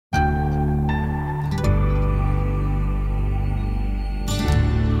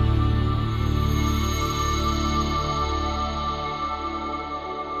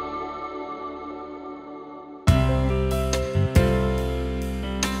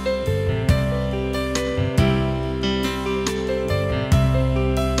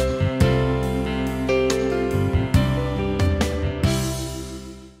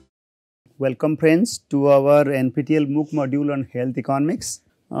Welcome friends to our NPTEL MOOC module on health economics.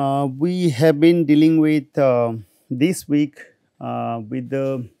 We have been dealing with this week with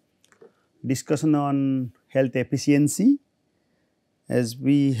the discussion on health efficiency, as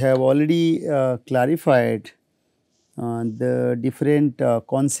we have already clarified the different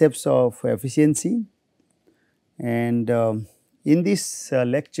concepts of efficiency, and in this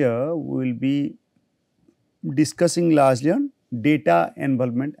lecture we will be discussing largely on data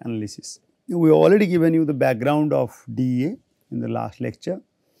envelopment analysis. We have already given you the background of DEA in the last lecture.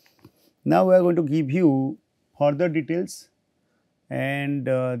 Now we are going to give you further details, and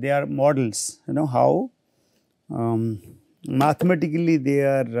they are models, how mathematically they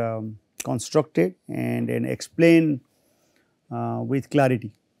are constructed and explained with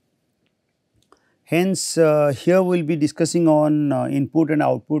clarity. Hence, here we will be discussing on input and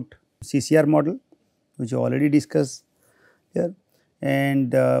output CCR model, which we already discussed here,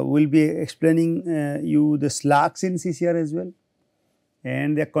 and we will be explaining you the slacks in CCR as well,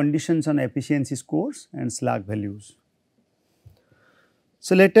 and their conditions on efficiency scores and slack values.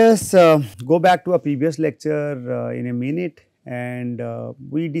 So, let us go back to our previous lecture in a minute, and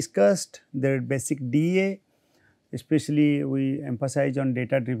we discussed the basic DA. Especially we emphasize on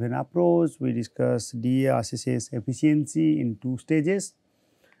data driven approach. We discussed DA assesses efficiency in 2 stages,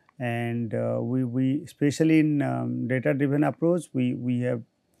 and we especially in data driven approach we have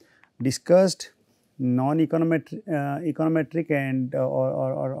discussed non-econometric and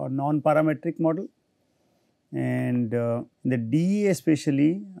or non-parametric model, and the DE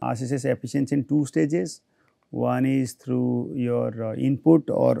especially assesses efficiency in 2 stages. One is through your input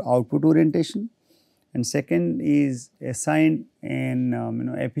or output orientation, and second is assigned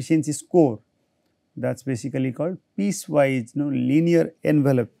an efficiency score, that is basically called piecewise linear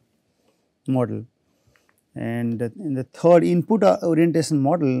envelope model. And in the third input orientation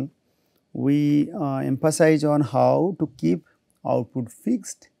model, we emphasize on how to keep output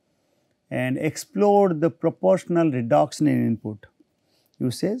fixed and explore the proportional reduction in input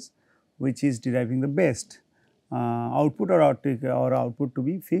usage, which is deriving the best output or output to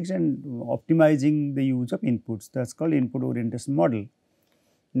be fixed and optimizing the use of inputs. That is called input orientation model.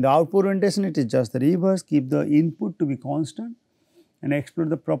 In the output orientation, it is just the reverse, keep the input to be constant and explore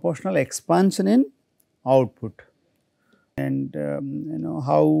the proportional expansion in output, and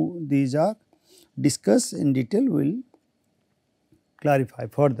how these are discussed in detail we will clarify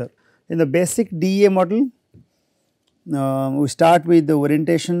further. In the basic DEA model, we start with the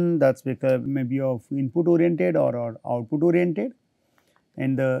orientation, that is because maybe of input oriented or output oriented.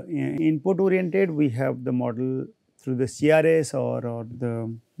 And the input oriented, we have the model through the CRS or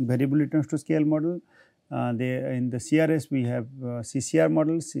the variable returns to scale model. In the CRS we have CCR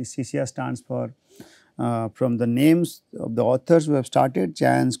model. CCR stands for from the names of the authors who have started,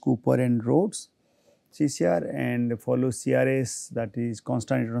 Chance, Cooper and Rhodes CCR, and follows CRS, that is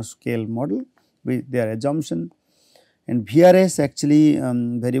constant return to scale model with their assumption. And VRS actually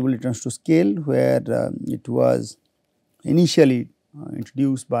variable returns to scale, where it was initially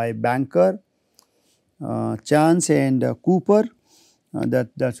introduced by Banker, Chance and Cooper, that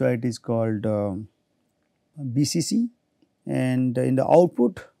is why it is called BCC. And in the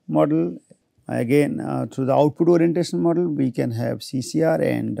output model, again through the output orientation model, we can have CCR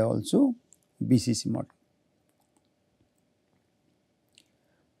and also BCC model.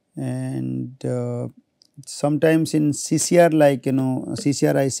 And sometimes in CCR, like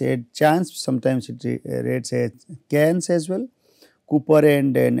CCR I said Chance, sometimes it reads as Cans as well, Cooper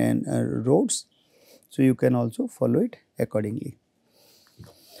and Rhodes. So, you can also follow it accordingly.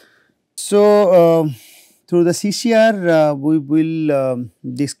 So, through the CCR we will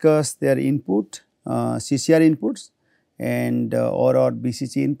discuss their input, CCR inputs and or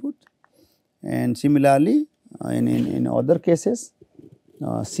BCC input, and similarly in other cases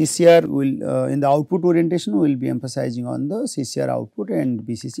CCR will in the output orientation we will be emphasizing on the CCR output and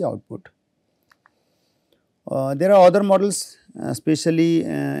BCC output. There are other models especially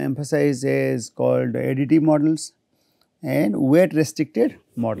emphasized as called additive models and weight restricted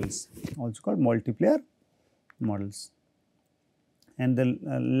models, also called multiplier models. And the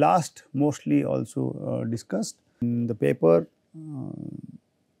last mostly also discussed in the paper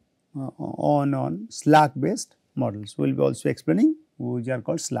on slack based models. We will be also explaining which are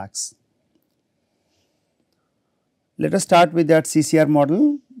called slacks. Let us start with that CCR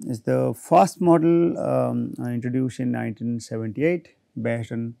model. Is the first model introduced in 1978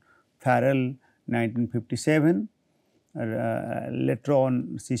 based on Farrell 1957. Later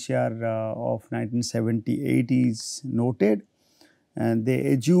on CCR of 1978 is noted, and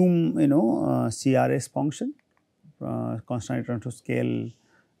they assume CRS function, constant return to scale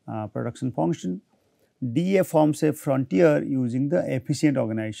production function. DA forms a frontier using the efficient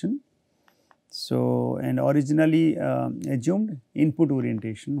organization. So, and originally assumed input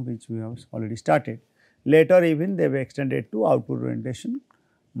orientation, which we have already started. Later even they were extended to output orientation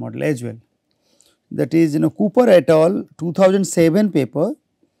model as well. That is, Cooper et al. 2007 paper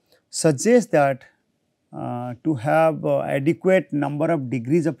suggests that to have adequate number of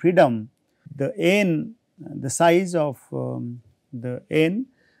degrees of freedom, the n, the size of the n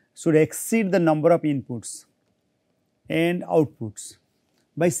should exceed the number of inputs and outputs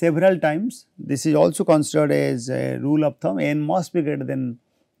by several times. This is also considered as a rule of thumb, n must be greater than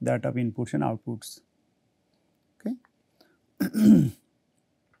that of inputs and outputs. Okay.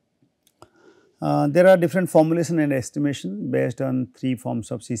 There are different formulation and estimation based on 3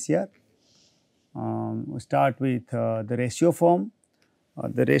 forms of CCR. We start with the ratio form.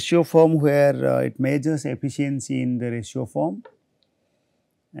 The ratio form where it measures efficiency in the ratio form,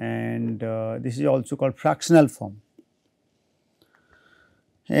 and this is also called fractional form.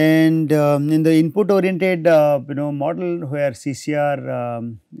 And in the input oriented model where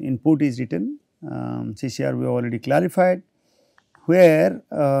CCR input is written, CCR we already clarified, where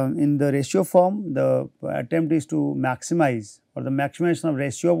in the ratio form the attempt is to maximize, or the maximization of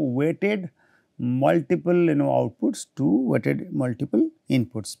ratio of weighted multiple outputs to weighted multiple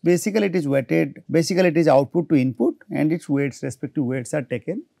inputs. Basically it is weighted, basically it is output to input, and its weights, respective weights are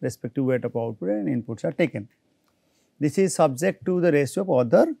taken, respective weight of output and inputs are taken. This is subject to the ratio of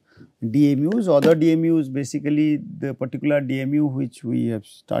other DMUs. Other DMUs, basically the particular DMU which we have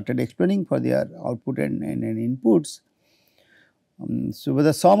started explaining for their output and inputs. So,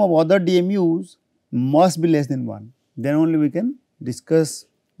 the sum of other DMUs must be less than 1, then only we can discuss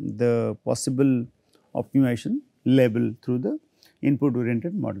the possible optimization level through the input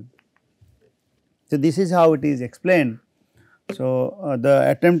oriented model. So, this is how it is explained. So, the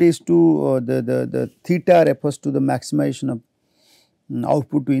attempt is to the theta refers to the maximization of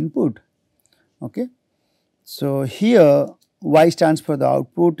output to input. Okay. So, here y stands for the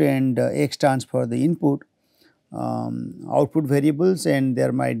output and x stands for the input. Output variables, and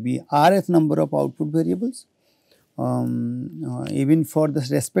there might be rth number of output variables. Even for the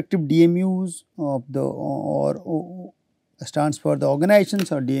respective DMUs of the or stands for the organizations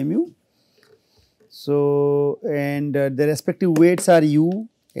or DMU. So, and the respective weights are U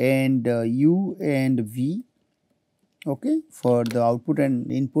and V, okay, for the output and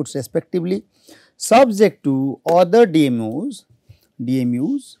inputs respectively, subject to other DMUs.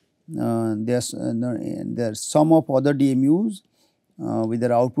 There sum of other DMUs with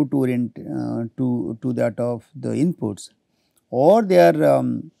their output to orient to that of the inputs, or their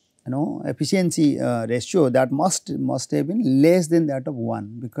efficiency ratio that must have been less than that of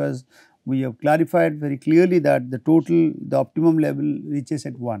 1, because we have clarified very clearly that the optimum level reaches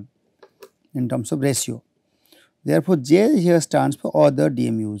at 1 in terms of ratio. Therefore, J here stands for other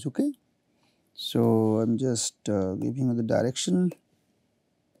DMUs. Okay. So, I am just giving you the direction.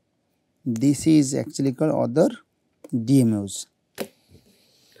 This is actually called other DMUs.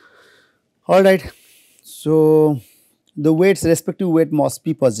 All right. So, the weights, respective weight must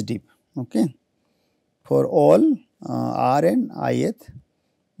be positive, okay, for all R and Ith,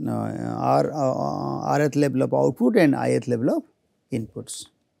 Rth level of output and Ith level of inputs.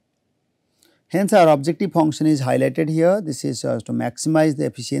 Hence, our objective function is highlighted here. This is to maximize the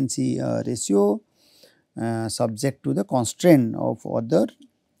efficiency ratio subject to the constraint of other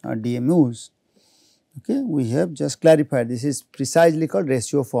DMUs. Okay, we have just clarified this is precisely called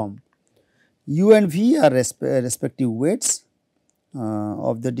ratio form. U and V are respective weights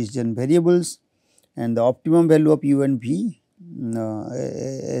of the decision variables, and the optimum value of U and V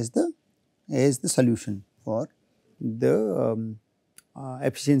is the solution for the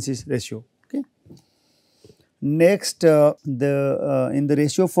efficiency ratio. Okay. Next, in the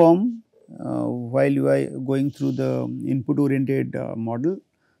ratio form, while you are going through the input oriented model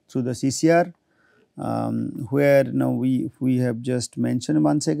through the CCR, where now we have just mentioned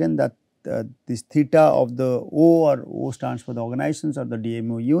once again that this theta of the O, or O stands for the organizations or the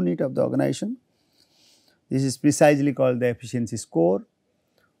DMU unit of the organization. This is precisely called the efficiency score.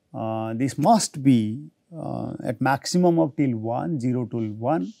 This must be at maximum of till 1, 0 till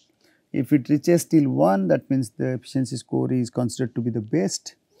 1. If it reaches till 1, that means the efficiency score is considered to be the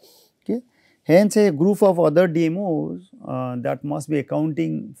best. Okay. Hence, a group of other DMOs that must be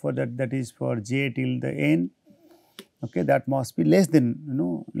accounting for that is for j till the n. Okay, that must be less than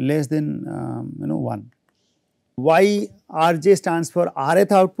 1. Why Rj stands for Rth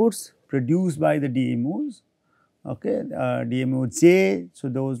outputs produced by the DMOs. Okay, DMO j, so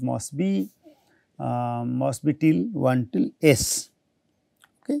those must be till 1 till s.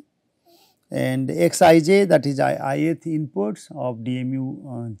 Okay, and xij, that is ith inputs of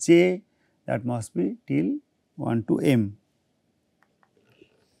DMU j, that must be till 1 to m.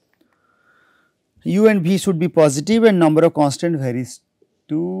 U and V should be positive and number of constant varies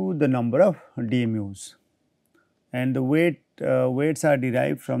to the number of DMUs, and the weights are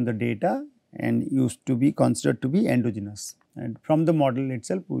derived from the data and used to be considered to be endogenous, and from the model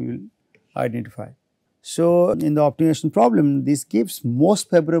itself we will identify. So, in the optimization problem, this gives most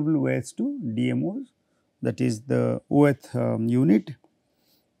favorable weights to DMUs, that is the Oth unit,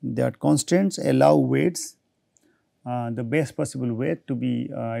 that constraints allow weights the best possible weight to be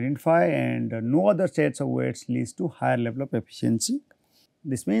identified, and no other sets of weights leads to higher level of efficiency.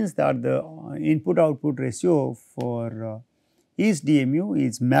 This means that the input output ratio for each DMU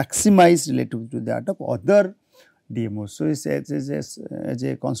is maximized relative to that of other DMUs. So, as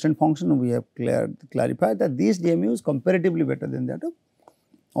a constant function we have clarified that these DMUs is comparatively better than that of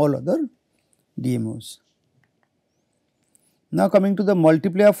all other DMUs. Now, coming to the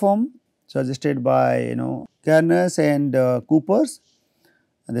multiplier form suggested by Kerners and Coopers,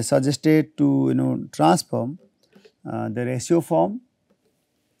 they suggested to transform the ratio form.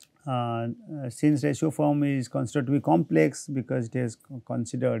 Since ratio form is considered to be complex because it is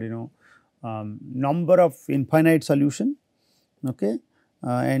considered number of infinite solution, okay,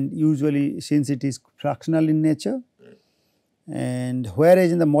 and usually since it is fractional in nature, and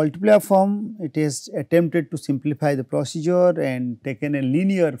whereas in the multiplier form it is attempted to simplify the procedure and taken a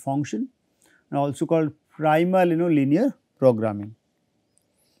linear function, and also called primal linear programming.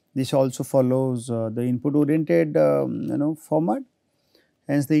 This also follows the input oriented format.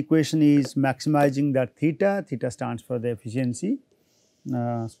 Hence, the equation is maximizing that theta, theta stands for the efficiency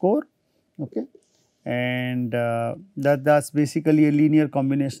score, okay, and that's basically a linear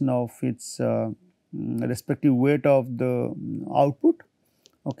combination of its respective weight of the output,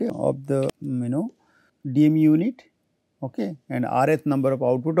 okay, of the DMU unit, okay, and rth number of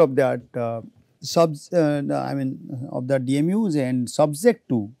output of that of the DMUs, and subject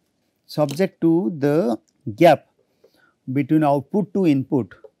to the gap between output to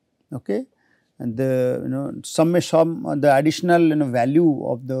input, okay, and the sum the additional value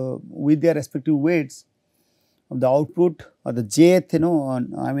of the with their respective weights of the output or the jth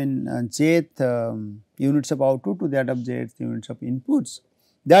jth units of output to that of jth units of inputs,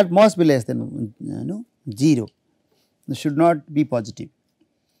 that must be less than 0. It should not be positive,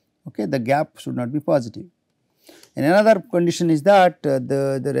 okay, the gap should not be positive. And another condition is that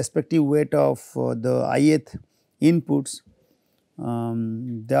the respective weight of the ith inputs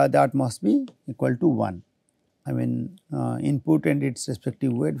that must be equal to 1. Input and its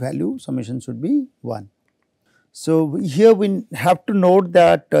respective weight value summation should be 1. So, here we have to note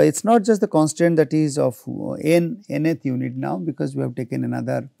that it is not just the constant that is of nth unit now, because we have taken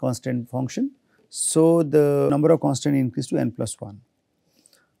another constant function. So, the number of constant increased to n plus 1.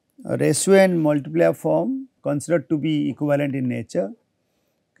 Ratio and multiplier form considered to be equivalent in nature,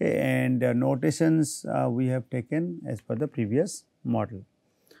 okay, and notations we have taken as per the previous model.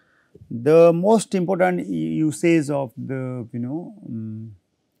 The most important usage of the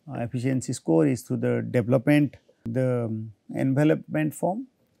efficiency score is through the development, the envelopment form.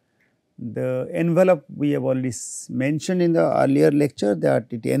 The envelope we have already mentioned in the earlier lecture that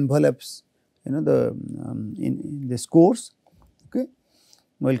it envelopes the scores, okay.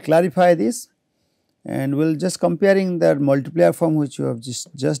 We will clarify this, and we will just comparing the multiplier form which you have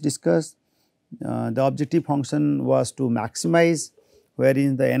just discussed. The objective function was to maximize,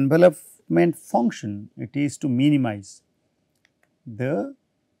 wherein the envelopment function it is to minimize the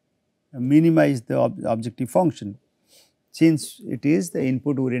objective function, since it is the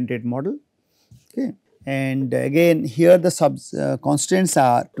input oriented model, okay. And again here the constraints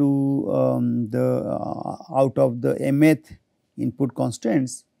are to out of the mth input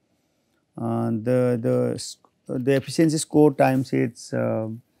constraints, the efficiency score times its the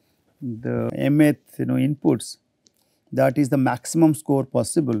mth inputs, that is the maximum score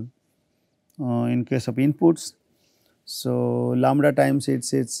possible in case of inputs. So, lambda times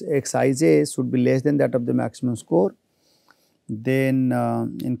its xij should be less than that of the maximum score. Then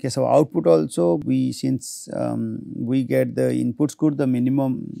in case of output also, since we get the input score, the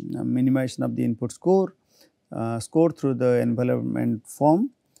minimization of the input score through the envelopment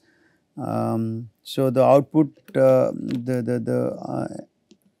form. So, the output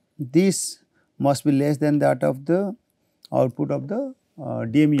this must be less than that of the output of the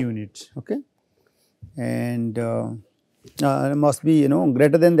DMU units, okay, and must be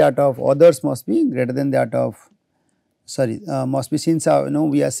greater than that of others, must be greater than that of must be, since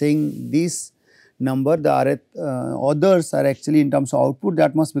we are saying this number, the others are actually in terms of output,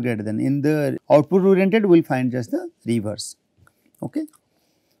 that must be greater than. In the output oriented, we will find just the reverse. Okay.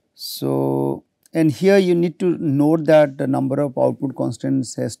 So, and here you need to note that the number of output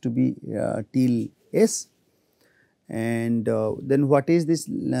constants has to be till s, and then what is this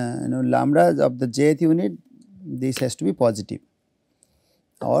lambda of the jth unit, this has to be positive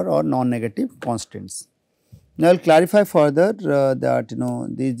or non-negative constants. Now, I will clarify further that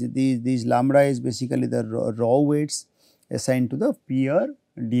these lambda is basically the raw weights assigned to the peer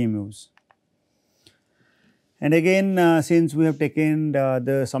DMUs. And again, since we have taken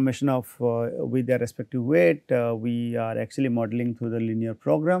the summation of with their respective weight, we are actually modeling through the linear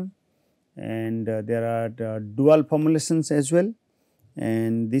program, and there are dual formulations as well,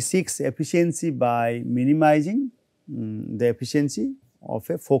 and this seeks efficiency by minimizing the efficiency of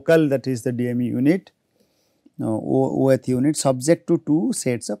a focal, that is the DMU unit, OAT unit, subject to two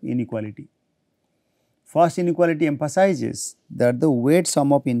sets of inequality. First inequality emphasizes that the weight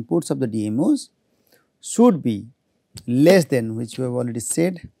sum of inputs of the DMUs should be less than, which we have already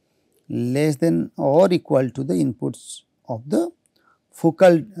said, less than or equal to the inputs of the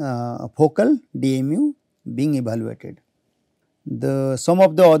focal DMU being evaluated. The sum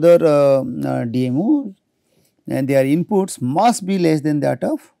of the other DMU and their inputs must be less than that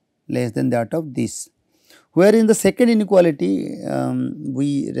of this. Where in the second inequality,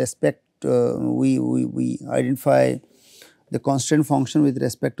 we identify the constant function with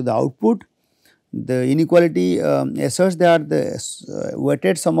respect to the output. The inequality asserts that the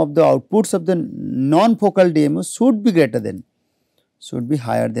weighted sum of the outputs of the non-focal DMU should be greater than, should be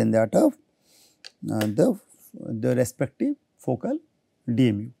higher than that of the respective focal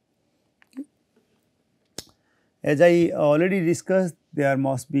DMU. Okay. As I already discussed, there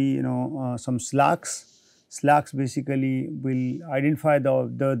must be some slacks. Slacks basically will identify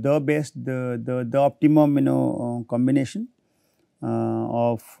the best, the optimum combination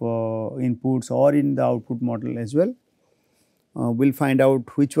of inputs or in the output model as well. We will find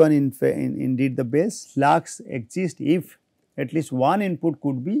out which one indeed the best. Slacks exist if at least one input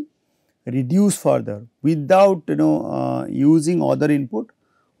could be reduced further without using other input,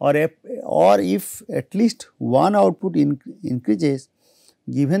 or if at least one output increases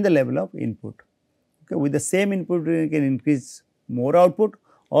given the level of input. Okay. With the same input we can increase more output,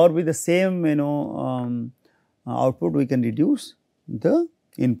 or with the same output we can reduce the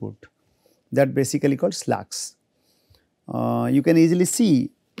input, that basically called slacks. You can easily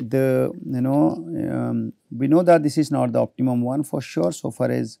see the we know that this is not the optimum one for sure so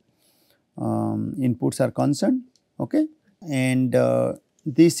far as inputs are concerned. Okay. And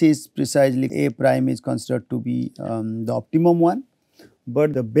this is precisely A prime is considered to be the optimum one,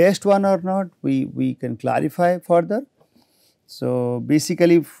 but the best one or not we can clarify further. So,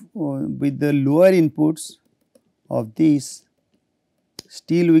 basically with the lower inputs of these,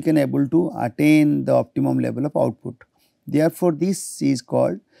 still we can able to attain the optimum level of output. Therefore, this is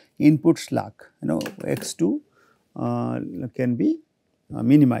called input slack, x2 can be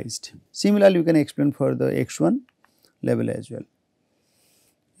minimized. Similarly, you can explain for the x1 level as well.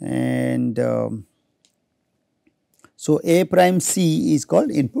 And so, A prime C is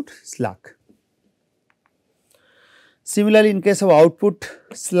called input slack. Similarly, in case of output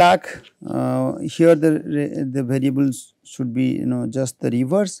slack, here the variables should be just the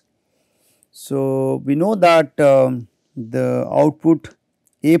reverse. So, we know that the output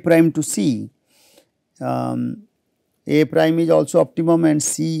A prime to C, A prime is also optimum and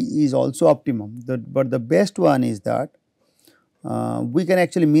C is also optimum, but the best one is that we can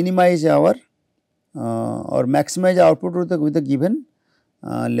actually minimize our or maximize output with the given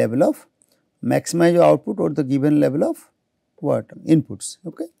level of output or the given level of what inputs.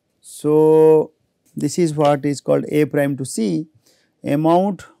 Okay. So, this is what is called A prime to C,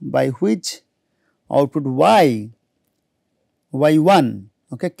 amount by which output y1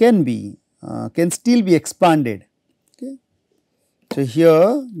 okay, can still be expanded. Okay. So,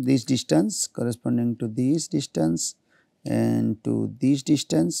 here this distance corresponding to this distance and to this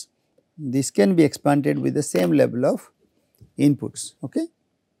distance, this can be expanded with the same level of inputs. Okay.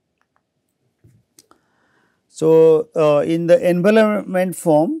 So, in the envelopment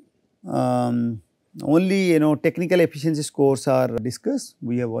form, only technical efficiency scores are discussed.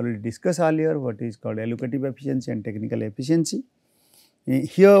 We have already discussed earlier what is called allocative efficiency and technical efficiency.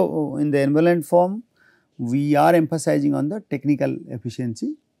 Here in the envelopment form, we are emphasizing on the technical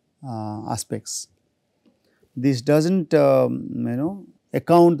efficiency aspects. This does not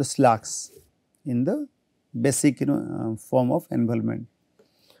account the slacks in the basic form of envelopment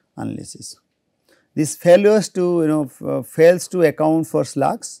analysis. This fails to account for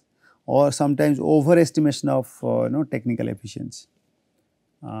slacks or sometimes overestimation of technical efficiency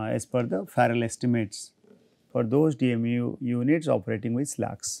as per the Farrell estimates for those DMU units operating with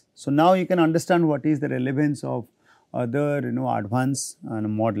slacks. So, now you can understand what is the relevance of other advanced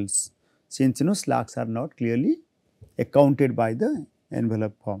models, since slacks are not clearly accounted by the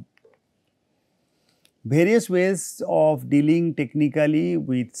envelope form. Various ways of dealing technically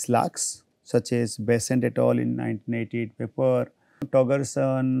with slacks, such as Besant et al. In 1988 paper,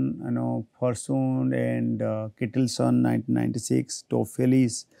 Togerson, Forsund and Kittelson 1996,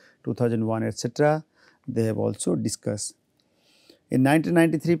 Tofelis 2001, etc. They have also discussed. In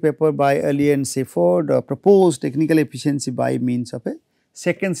 1993 paper by Ali and Seyford proposed technical efficiency by means of a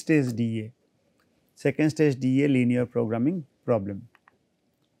second stage DA linear programming problem.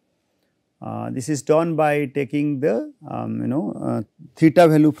 This is done by taking the theta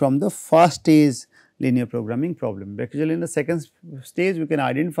value from the first stage linear programming problem. Actually, in the second stage we can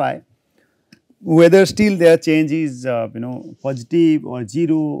identify whether still their change is positive or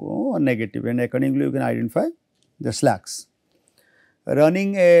 0 or negative, and accordingly you can identify the slacks.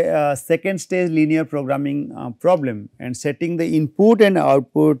 Running a second stage linear programming problem and setting the input and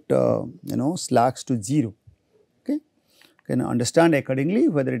output slacks to 0, okay, can understand accordingly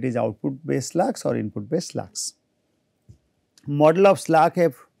whether it is output based slacks or input based slacks. Model of slack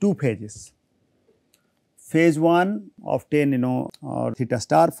have two phases. Phase 1 obtain or theta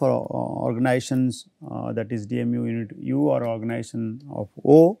star for organizations that is DMU unit U or organization of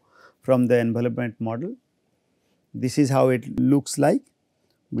O from the envelopment model. This is how it looks like.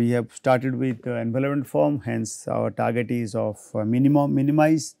 We have started with the envelopment form, hence our target is of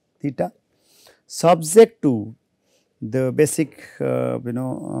minimize theta, subject to the basic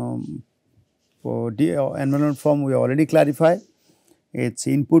envelopment form we already clarified. Its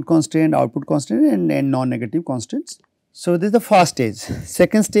input constraint, output constraint and non-negative constraints. So, this is the first stage.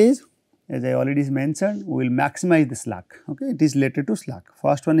 Second stage, as I already mentioned, we will maximize the slack. Okay, it is related to slack.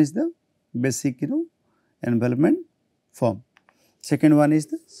 First one is the basic envelopment form. Second one is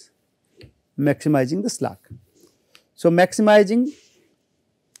the maximizing the slack. So, maximizing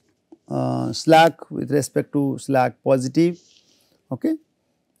slack with respect to slack positive, okay,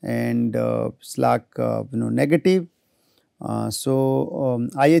 and slack negative.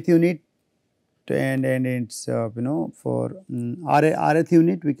 Ith unit and it's for rth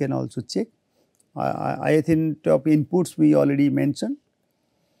unit we can also check. Ith unit of inputs we already mentioned,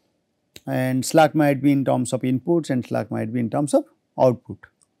 and slack might be in terms of inputs and slack might be in terms of output.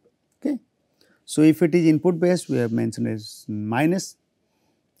 Okay. So, if it is input based we have mentioned as minus,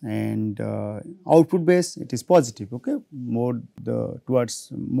 and output based it is positive, okay,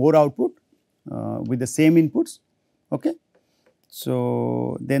 towards more output with the same inputs. Okay.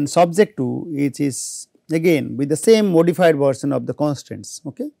 So, then subject to it is again with the same modified version of the constants,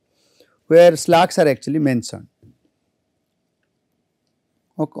 okay, where slacks are actually mentioned.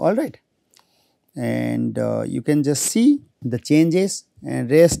 Okay, all right. And you can just see the changes, and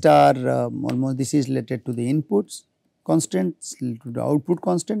rest are almost this is related to the inputs constants to the output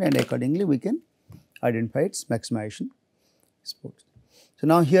constant, and accordingly we can identify its maximization sports. So,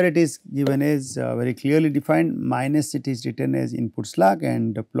 now here it is given as very clearly defined, minus it is written as input slack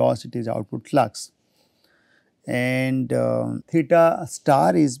and plus it is output slacks, and theta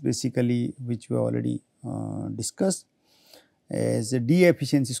star is basically which we already discussed as a D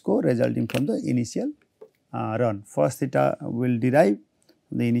efficiency score resulting from the initial run. First theta will derive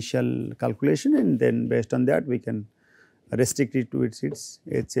the initial calculation, and then based on that we can restrict it to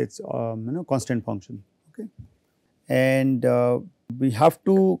its constant function. Okay. And we have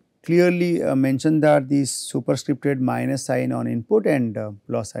to clearly mention that this superscripted minus sign on input and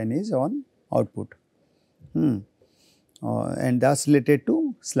plus sign is on output, and that is related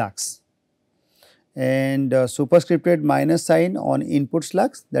to slacks, and superscripted minus sign on input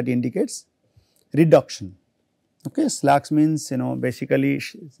slacks that indicates reduction. Okay. Slacks means basically,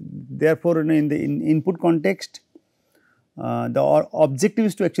 therefore, in the input context the objective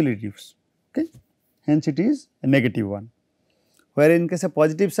is to actually reduce, okay, hence it is a negative one. Where in case of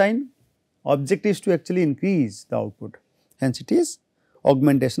positive sign, objective is to actually increase the output, hence it is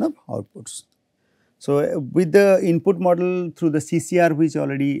augmentation of outputs. So, with the input model through the CCR which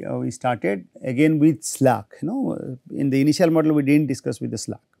already we started, again with slack, in the initial model we did not discuss with the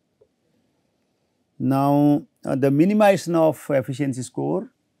slack. Now, the minimization of efficiency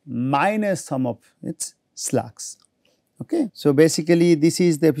score minus sum of its slacks. Okay. So, basically this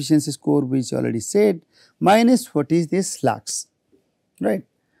is the efficiency score which already said minus what is this slacks, right,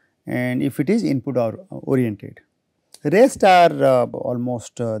 and if it is input or oriented. Rest are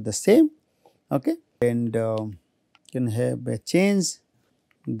almost the same, okay, and can have a change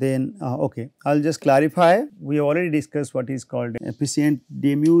Then okay, I will just clarify. We already discussed what is called efficient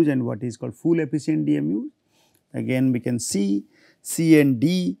DMUs and what is called full efficient DMUs. Again we can see C and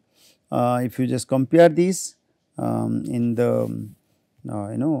D, if you just compare these in the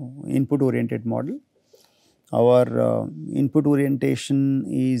input oriented model. Our input orientation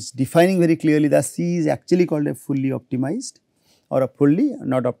is defining very clearly that C is actually called a fully optimized or a fully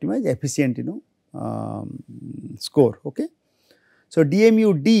not optimized efficient score. Okay. So,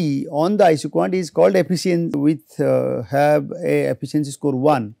 DMU D on the isoquant is called efficient with have a efficiency score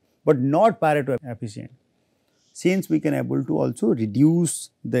 1, but not Pareto efficient, since we can able to also reduce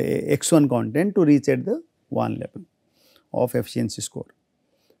the X1 content to reach at the 1 level of efficiency score.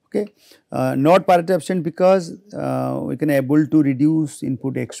 Okay. Not Pareto efficient because we can able to reduce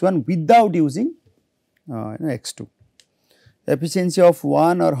input X1 without using X2. Efficiency of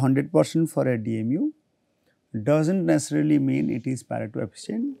 1 or 100% for a DMU does not necessarily mean it is Pareto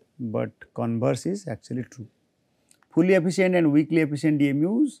efficient, but converse is actually true. Fully efficient and weakly efficient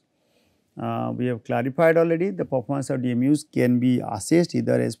DMUs, we have clarified already. The performance of DMUs can be assessed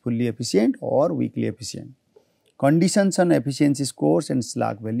either as fully efficient or weakly efficient. Conditions on efficiency scores and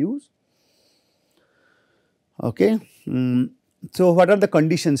slack values. Okay. So, what are the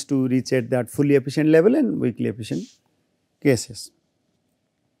conditions to reach at that fully efficient level and weakly efficient cases?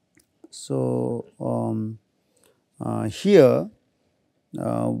 So, here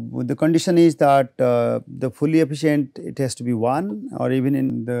the condition is that the fully efficient, it has to be 1, or even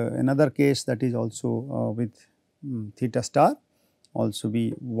in the another case that is also with theta star also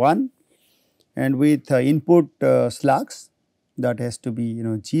be 1, and with input slacks that has to be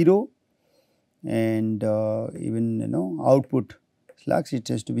 0, and even output slacks it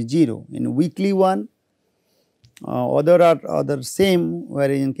has to be 0. In weakly one, other same, where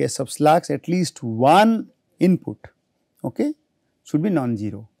in case of slacks at least one input, okay, should be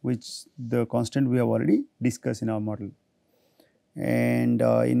non-zero, which the constant we have already discussed in our model. And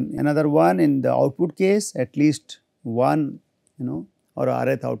in another one, in the output case, at least one or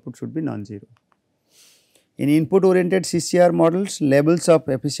rth output should be non-zero. In input oriented CCR models, labels of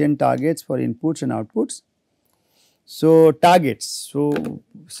efficient targets for inputs and outputs. So, targets, so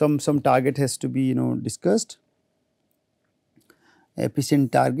some target has to be discussed.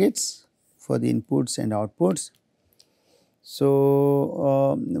 Efficient targets for the inputs and outputs.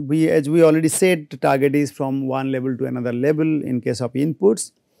 So, as we already said, the target is from one level to another level. In case of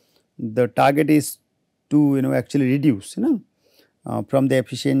inputs, the target is to actually reduce from the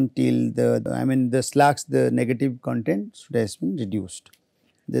efficient till the slacks, the negative content should has been reduced.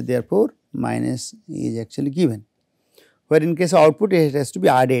 Therefore, minus is actually given. Where in case of output, it has to be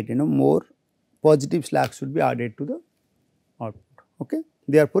added, more positive slacks should be added to the output. Okay.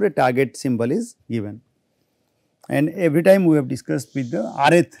 Therefore, a target symbol is given. And every time we have discussed with the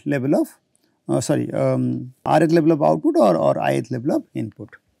rth level of rth level of output or ith level of input.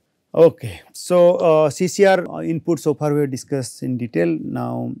 Okay. So, CCR input so far we have discussed in detail.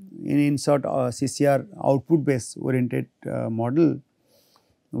 Now, in short CCR output based oriented model,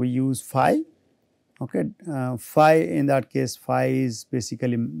 we use phi. Okay. Phi, in that case, phi is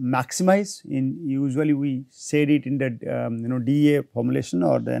basically maximize. In usually we said it in the DA formulation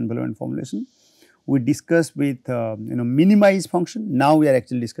or the envelopment formulation. We discussed with minimize function. Now we are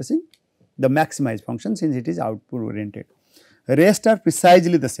actually discussing the maximize function, since it is output oriented. Rest are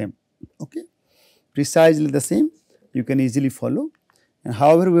precisely the same. Okay, precisely the same. You can easily follow. And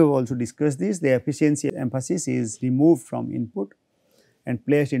however, we have also discussed this. The efficiency emphasis is removed from input and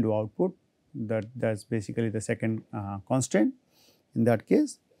placed into output. That's basically the second constant in that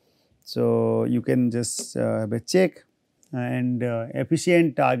case. So, you can just have a check, and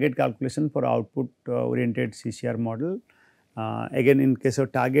efficient target calculation for output oriented CCR model. Again, in case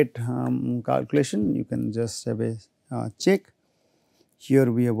of target calculation, you can just have a check.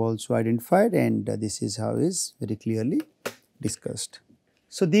 Here we have also identified, and this is how is very clearly discussed.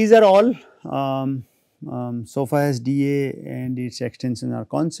 So, these are all so far as DA and its extensions are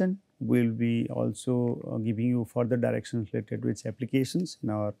concerned. We will be also giving you further directions related to its applications in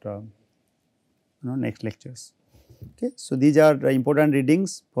our next lectures. Okay. So, these are the important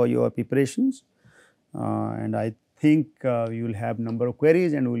readings for your preparations, and I think you will have number of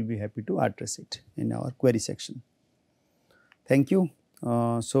queries, and we will be happy to address it in our query section. Thank you.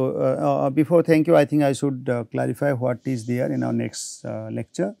 Before thank you, I think I should clarify what is there in our next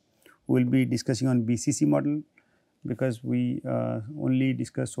lecture. We will be discussing on BCC model, because we only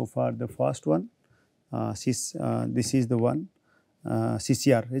discussed so far the first one. This is the one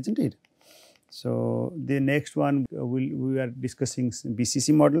CCR, isn't it? So, the next one we are discussing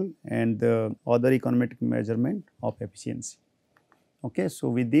BCC model and the other econometric measurement of efficiency. Okay. So,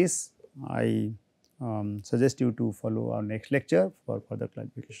 with this I suggest you to follow our next lecture for further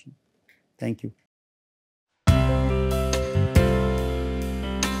clarification. Thank you.